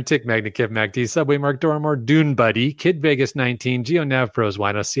 Camp Clan, Tick Magnet, Kev Mac D, Subway Mark, Dormore, Dune Buddy, Kid Vegas 19, Geo Nav Pros,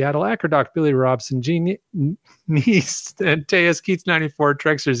 Wino, Seattle, Acrodoc, Billy Robson, Gene Niece, and Teus, Keats 94,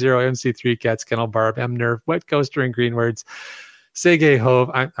 Trexer 0, MC3, Cats, Kennel, Barb, M Nerve, Wet Coaster, and Greenwords. Sege Hove,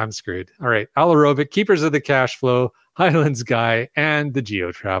 I'm screwed. All right. Alarobic, Keepers of the Cash Flow, Highlands Guy, and the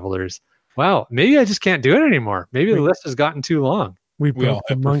Geo Travelers. Wow. Maybe I just can't do it anymore. Maybe the list has gotten too long. We all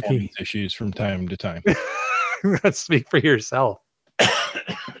the have monkey performance issues from time to time. Let's speak for yourself.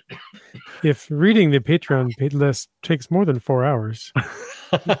 If reading the Patreon list takes more than 4 hours,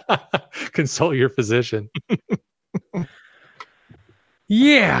 consult your physician.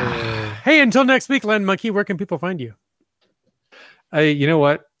 Yeah. Hey, until next week, Land Monkey, where can people find you? You know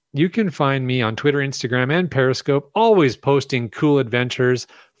what? You can find me on Twitter, Instagram, and Periscope, always posting cool adventures.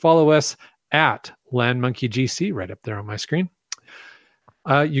 Follow us at Land Monkey GC right up there on my screen.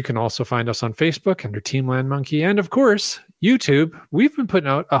 You can also find us on Facebook under Team Land Monkey, and of course, YouTube. We've been putting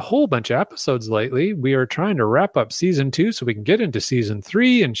out a whole bunch of episodes lately. We are trying to wrap up season 2 so we can get into season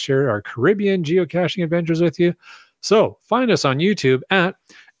 3 and share our Caribbean geocaching adventures with you. So find us on YouTube at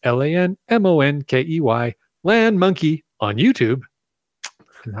LANMONKEY Land Monkey on YouTube.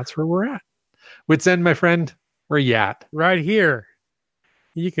 And that's where we're at. Wits End, my friend, where you at? Right here.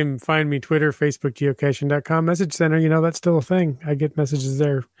 You can find me Twitter, Facebook, geocaching.com, Message Center. You know, that's still a thing. I get messages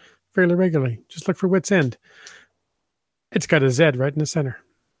there fairly regularly. Just look for Wits End. It's got a Z right in the center.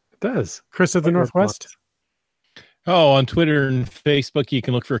 It does. Chris of the Northwest. Oh, on Twitter and Facebook, you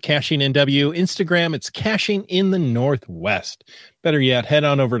can look for Caching NW. Instagram, it's Caching in the Northwest. Better yet, head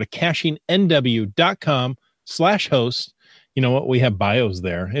on over to cashingnw.com/host. You know what? We have bios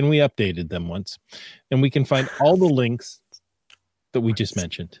there, and we updated them once. And we can find all the links that we just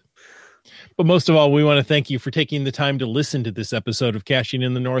mentioned. But most of all, we want to thank you for taking the time to listen to this episode of Caching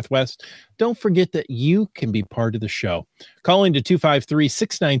in the Northwest. Don't forget that you can be part of the show. Call into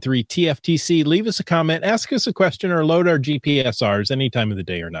 253-693-TFTC. Leave us a comment, ask us a question, or load our GPSRs any time of the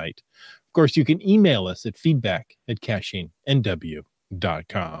day or night. Of course, you can email us at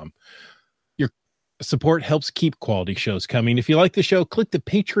feedback@cashingnw.com. Support helps keep quality shows coming. If you like the show, click the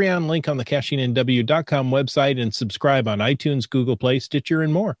Patreon link on the cashingnw.com website and subscribe on iTunes, Google Play, Stitcher,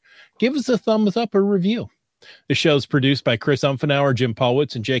 and more. Give us a thumbs up or review. The show's produced by Chris Umfenauer, Jim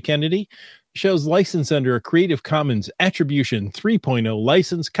Paulwitz, and Jay Kennedy. The show's licensed under a Creative Commons Attribution 3.0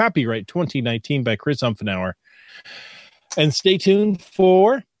 license, copyright 2019 by Chris Umfenauer. And stay tuned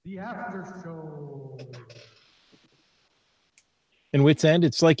for The After Show. In Wits End,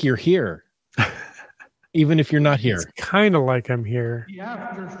 it's like you're here. Even if you're not here. It's kind of like I'm here. The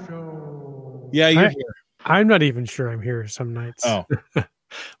After Show. Yeah, you're here. I'm not even sure I'm here some nights. Oh.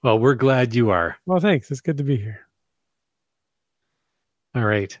 Well, we're glad you are. Well, thanks. It's good to be here. All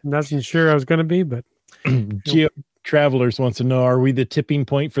right. Not sure I was going to be, but Geo Travelers wants to know, are we the tipping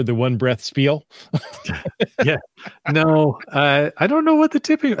point for the one breath spiel? Yeah. No, I don't know what the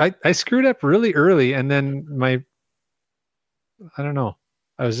tipping. I screwed up really early, and then I don't know.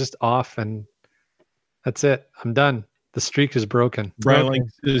 I was just off, and that's it. I'm done. The streak is broken. Brian Link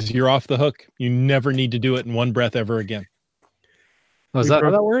says you're off the hook. You never need to do it in one breath ever again. Oh, is that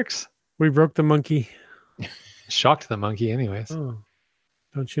how that works? We broke the monkey. Shocked the monkey anyways. Oh,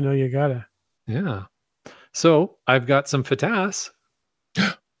 don't you know you gotta? Yeah. So I've got some FATAS.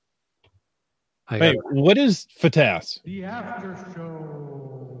 Hey, what is FATAS? The After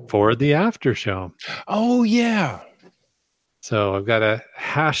Show. For the after show. Oh, yeah. So I've got a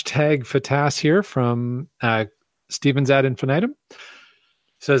hashtag FATAS here from Stevens ad infinitum.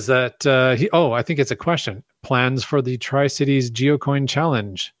 Says that I think it's a question. Plans for the Tri-Cities Geocoin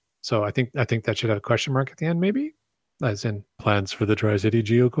Challenge. So I think that should have a question mark at the end, maybe? As in plans for the Tri-City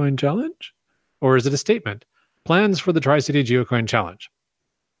Geocoin Challenge? Or is it a statement? Plans for the Tri-City Geocoin Challenge.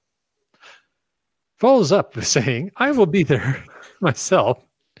 Follows up with saying, I will be there myself.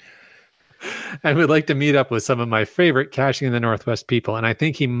 and would like to meet up with some of my favorite Caching in the Northwest people. And I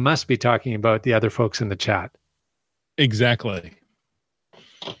think he must be talking about the other folks in the chat. Exactly.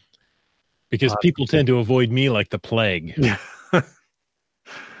 Because people tend to avoid me like the plague. Yeah.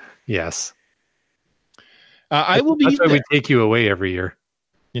 Yes. I will be That's why there. we take you away every year.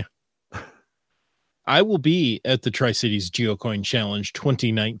 Yeah. I will be at the Tri-Cities GeoCoin Challenge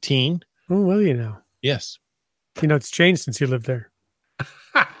 2019. Oh, will you now? Yes. You know, it's changed since you lived there.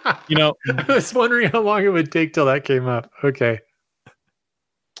 You know, I was wondering how long it would take till that came up. Okay.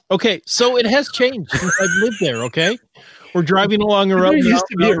 Okay, so it has changed since I've lived there, okay? We're driving along a road. There used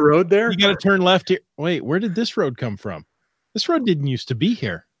to be a road there. You got to turn left here. Wait, where did this road come from? This road didn't used to be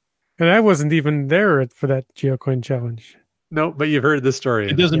here. And I wasn't even there for that GeoCoin challenge. No, but you've heard the story.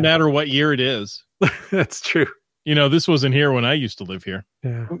 It doesn't matter what year it is. That's true. You know, this wasn't here when I used to live here.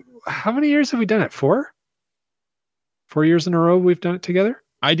 Yeah. How many years have we done it? 4? 4 years in a row we've done it together?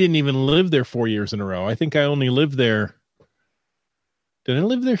 I didn't even live there 4 years in a row. I think I only lived there. Did I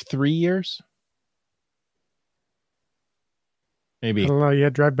live there 3 years? Maybe. I don't know. You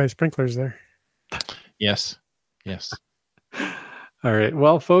had drive-by sprinklers there. Yes. Yes. All right.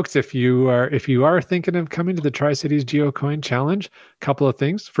 Well, folks, if you are thinking of coming to the Tri-Cities GeoCoin Challenge, a couple of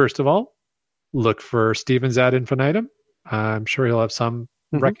things. First of all, look for Steven's ad infinitum. I'm sure he'll have some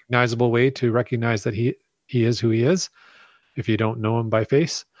recognizable way to recognize that he is who he is if you don't know him by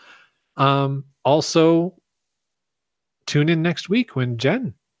face. Also, tune in next week when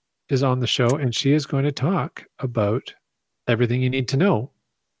Jen is on the show, and she is going to talk about everything you need to know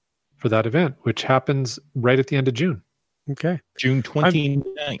for that event, which happens right at the end of June. Okay. June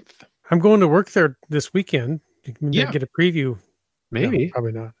 29th. I'm going to work there this weekend. Maybe Yeah. get a preview. Maybe. No,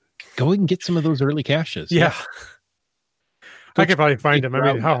 probably not. Go and get some of those early caches. Yeah. I could probably find big them. I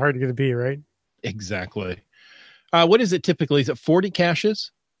mean, crowd. how hard could it be, right? Exactly. What is it typically? Is it 40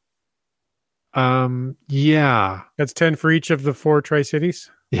 caches? Yeah. That's 10 for each of the 4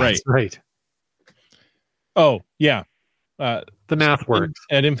 Tri-Cities. Yes, right. Oh, yeah. The math works.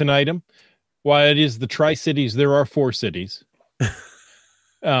 At infinitum. Why it is the Tri-Cities, there are 4 cities.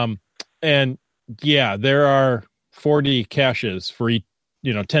 And yeah, there are 40 caches for each,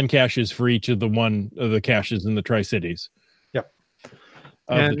 10 caches for each of the caches in the Tri-Cities. Yep.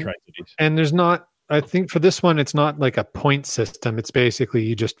 Of the Tri-Cities. And there's not, I think for this one, it's not like a point system. It's basically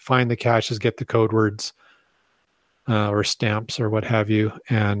you just find the caches, get the code words or stamps or what have you,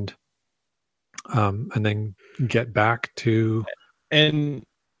 and then get back to. And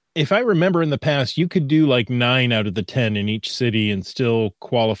if I remember in the past, you could do like 9 out of the 10 in each city and still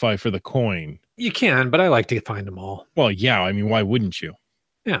qualify for the coin. You can, but I like to find them all. Well, yeah. I mean, why wouldn't you?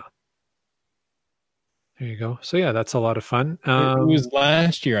 Yeah. There you go. So yeah, that's a lot of fun. It was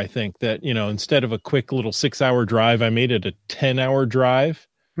last year, I think, that, instead of a quick little 6-hour drive, I made it a 10-hour drive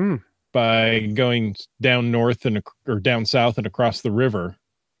by going down north or down south and across the river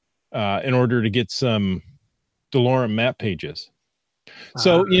in order to get some DeLorem map pages.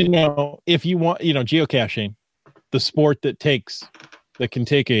 So, if you want, geocaching, the sport that can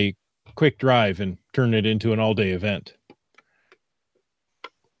take a quick drive and turn it into an all-day event.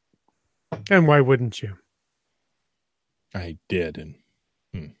 And why wouldn't you? I did.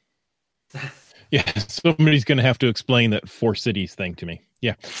 And yeah, somebody's going to have to explain that 4 cities thing to me.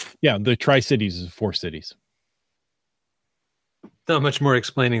 Yeah. Yeah. The Tri-Cities is 4 cities. Not much more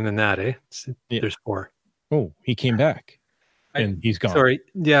explaining than that, eh? Yeah. There's 4. Oh, he came back and he's gone. Sorry.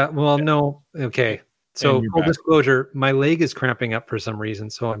 Yeah. Well, no. Okay. So And you're full back. disclosure, my leg is cramping up for some reason,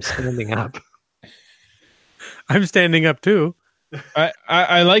 so I'm standing up. I'm standing up too.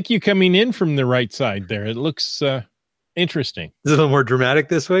 I like you coming in from the right side there. It looks interesting. Is it a little more dramatic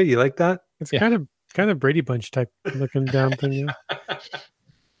this way? You like that? It's Yeah. kind of Brady Bunch type looking down thing. Yeah.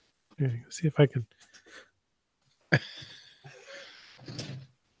 Here, see if I can.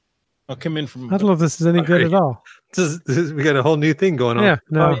 I'll come in from. I don't know if this is any good Great. at all. We got a whole new thing going on. Yeah,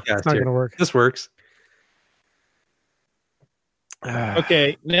 no, Podcast it's not here. going to work. This works.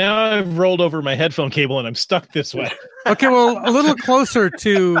 Okay, now I've rolled over my headphone cable and I'm stuck this way. Okay, well, a little closer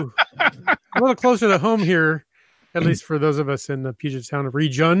to home here, at least for those of us in the Puget Sound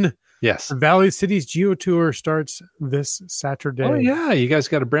region. Yes. The Valley Cities Geo Tour starts this Saturday. Oh yeah, you guys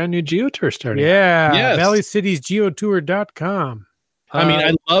got a brand new Geo Tour starting. Yeah, Yes. valleycitiesgeotour.com. I mean,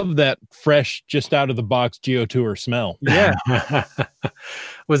 I love that fresh, just out of the box Geo Tour smell. Yeah.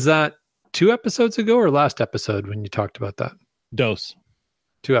 Was that 2 episodes ago or last episode when you talked about that? Dose.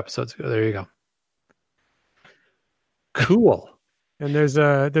 2 episodes ago. There you go. Cool. And there's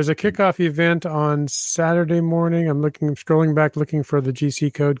a kickoff event on Saturday morning. I'm scrolling back looking for the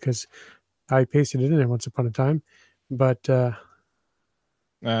GC code because I pasted it in there once upon a time. But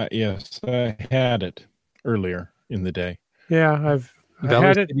Yes, I had it earlier in the day. Yeah, I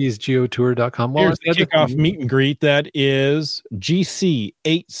had it. ValleyCitiesGeotour.com. Here's the other kickoff thing- meet and greet. That is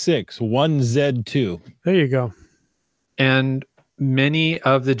GC861Z2. There you go. And many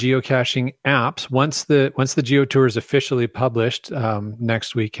of the geocaching apps, once the GeoTour is officially published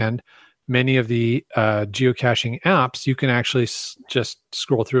next weekend, many of the geocaching apps, you can actually just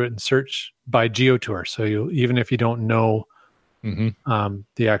scroll through it and search by GeoTour. So even if you don't know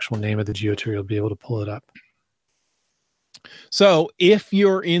the actual name of the GeoTour, you'll be able to pull it up. So if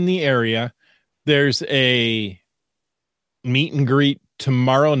you're in the area, there's a meet and greet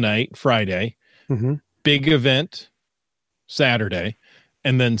tomorrow night, Friday, big event Saturday,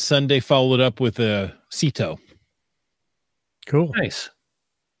 and then Sunday followed up with a CITO. Cool. Nice.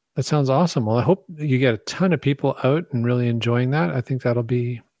 That sounds awesome. Well, I hope you get a ton of people out and really enjoying that. I think that'll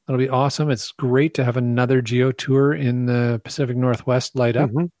be awesome. It's great to have another GeoTour in the Pacific Northwest light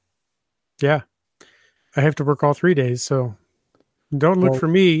up. Yeah. I have to work all 3 days, so don't look for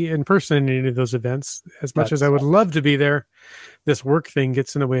me in person in any of those events. As much as I would love to be there, this work thing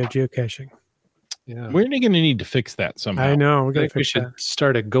gets in the way of geocaching. Yeah. We're going to need to fix that somehow. I know. I think we should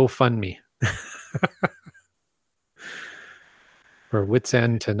start a GoFundMe for Wits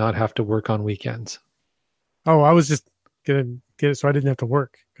End to not have to work on weekends. Oh, I was just going to get it so I didn't have to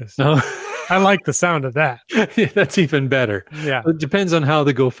work. No. I like the sound of that. That's even better. Yeah. It depends on how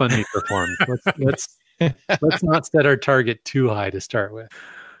the GoFundMe performs. Let's not set our target too high to start with.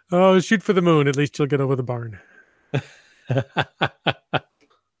 Oh, shoot for the moon. At least you'll get over the barn.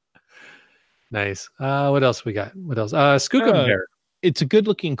 Nice. What else we got? What else? Skookum Bear. It's a good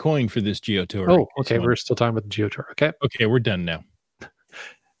looking coin for this GeoTour. Oh, okay. We're still talking about the GeoTour. Okay. Okay, we're done now.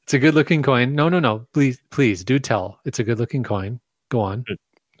 It's a good looking coin. No. Please do tell. It's a good looking coin. Go on.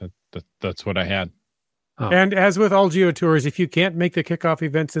 That's what I had. Oh. And as with all GeoTours, if you can't make the kickoff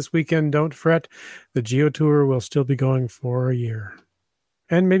events this weekend, don't fret. The GeoTour will still be going for a year.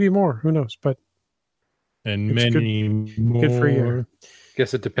 And maybe more. Who knows? But many more. Good for a year.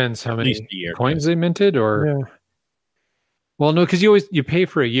 Guess it depends how many coins they minted, or well, no, because you pay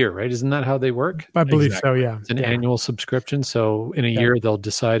for a year, right? Isn't that how they work? I believe so. Yeah, it's an annual subscription. So in a year, they'll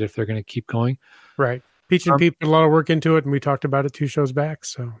decide if they're going to keep going. Right. Peach and Pete put a lot of work into it, and we talked about it 2 shows back.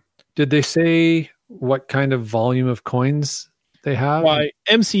 So did they say what kind of volume of coins they have? Why,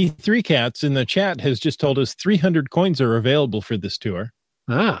 MC3 Cats in the chat has just told us 300 coins are available for this tour.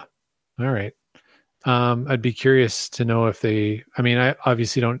 Ah, all right. I'd be curious to know if I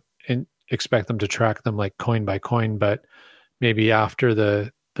obviously don't expect them to track them like coin by coin, but maybe after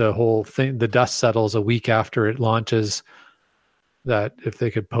the whole thing, the dust settles a week after it launches, that if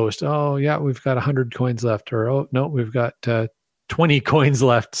they could post, oh yeah, we've got 100 coins left, or oh no, we've got 20 coins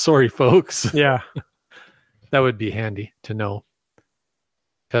left. Sorry, folks. Yeah. That would be handy to know.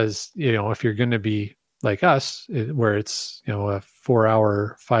 Because, if you're going to be like us, where it's, a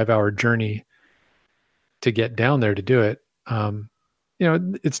 4-hour, 5-hour journey to get down there to do it,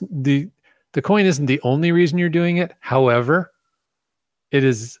 it's the coin isn't the only reason you're doing it. However, it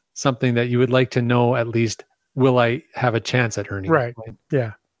is something that you would like to know, at least, will I have a chance at earning? Right.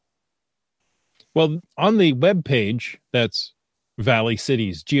 Yeah. Well, on the webpage, that's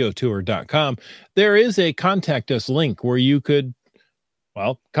valleycitiesgeotour.com, there is a contact us link where you could,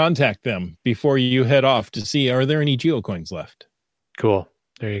 contact them before you head off to see, are there any geocoins left? Cool.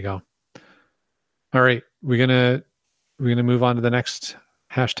 There you go. All right. We're gonna move on to the next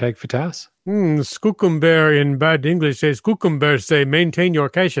hashtag FATAS. Skookum Bear in bad English says, Skookum Bear say, maintain your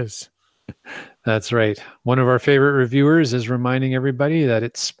caches. That's right. One of our favorite reviewers is reminding everybody that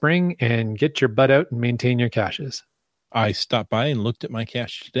it's spring and get your butt out and maintain your caches. I stopped by and looked at my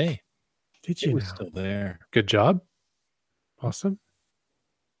cache today. Did you? It was still there. Good job. Awesome.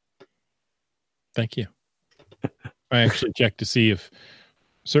 Thank you. I actually checked to see if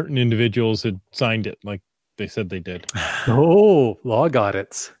certain individuals had signed it like they said they did. Oh, log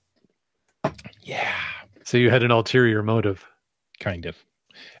audits. Yeah. So you had an ulterior motive. Kind of.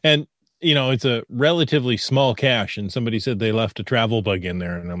 And, it's a relatively small cache, and somebody said they left a travel bug in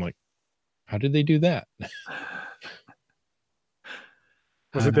there, and I'm like, how did they do that?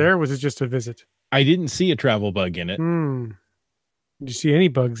 Was it there, or was it just a visit? I didn't see a travel bug in it. Did you see any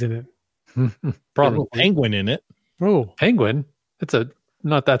bugs in it? Probably. Penguin in it. Oh. Penguin? It's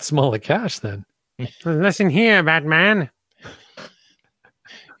not that small a cache then. Listen here, Batman.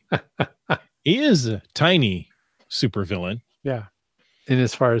 He is a tiny supervillain. Yeah. In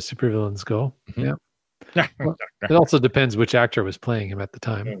as far as supervillains go. Mm-hmm. Yeah. Well, it also depends which actor was playing him at the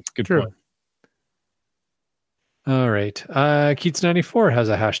time. Good point. All right. Keats94 has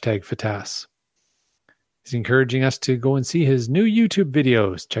a hashtag FATAS. He's encouraging us to go and see his new YouTube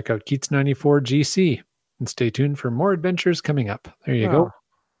videos. Check out Keats94GC and stay tuned for more adventures coming up. There you go.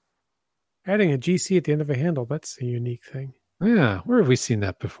 Adding a GC at the end of a handle, that's a unique thing. Yeah, where have we seen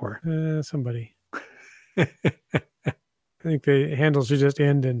that before? Somebody. I think the handle should just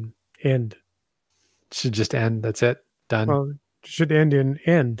end in end. Should just end. That's it. Done. Well, it should end in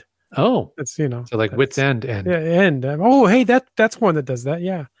end. Oh, That's, so like wits end. Yeah, end. Oh, hey, that's one that does that.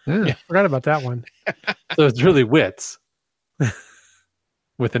 Yeah. Yeah. Forgot about that one. So it's really wits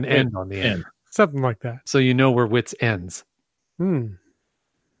with an end on the end. Something like that. So you know where wits ends. But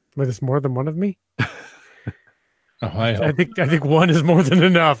there's more than one of me. I think one is more than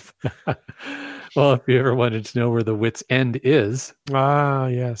enough. Well, if you ever wanted to know where the wits end is. Ah,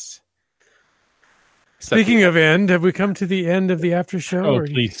 yes. Speaking of end, have we come to the end of the after show? Oh,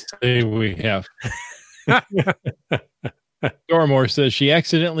 please say we have. Dormore says she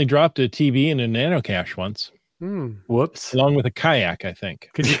accidentally dropped a TV in a nano cache once. Whoops. Along with a kayak, I think.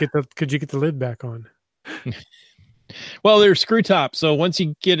 Could you get the lid back on? Well, they're screw top, so once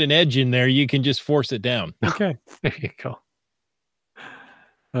you get an edge in there, you can just force it down. Okay. There you go.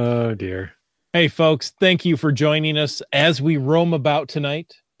 Oh, dear. Hey, folks, thank you for joining us as we roam about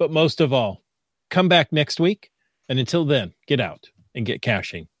tonight. But most of all, come back next week. And until then, get out and get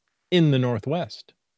caching in the Northwest.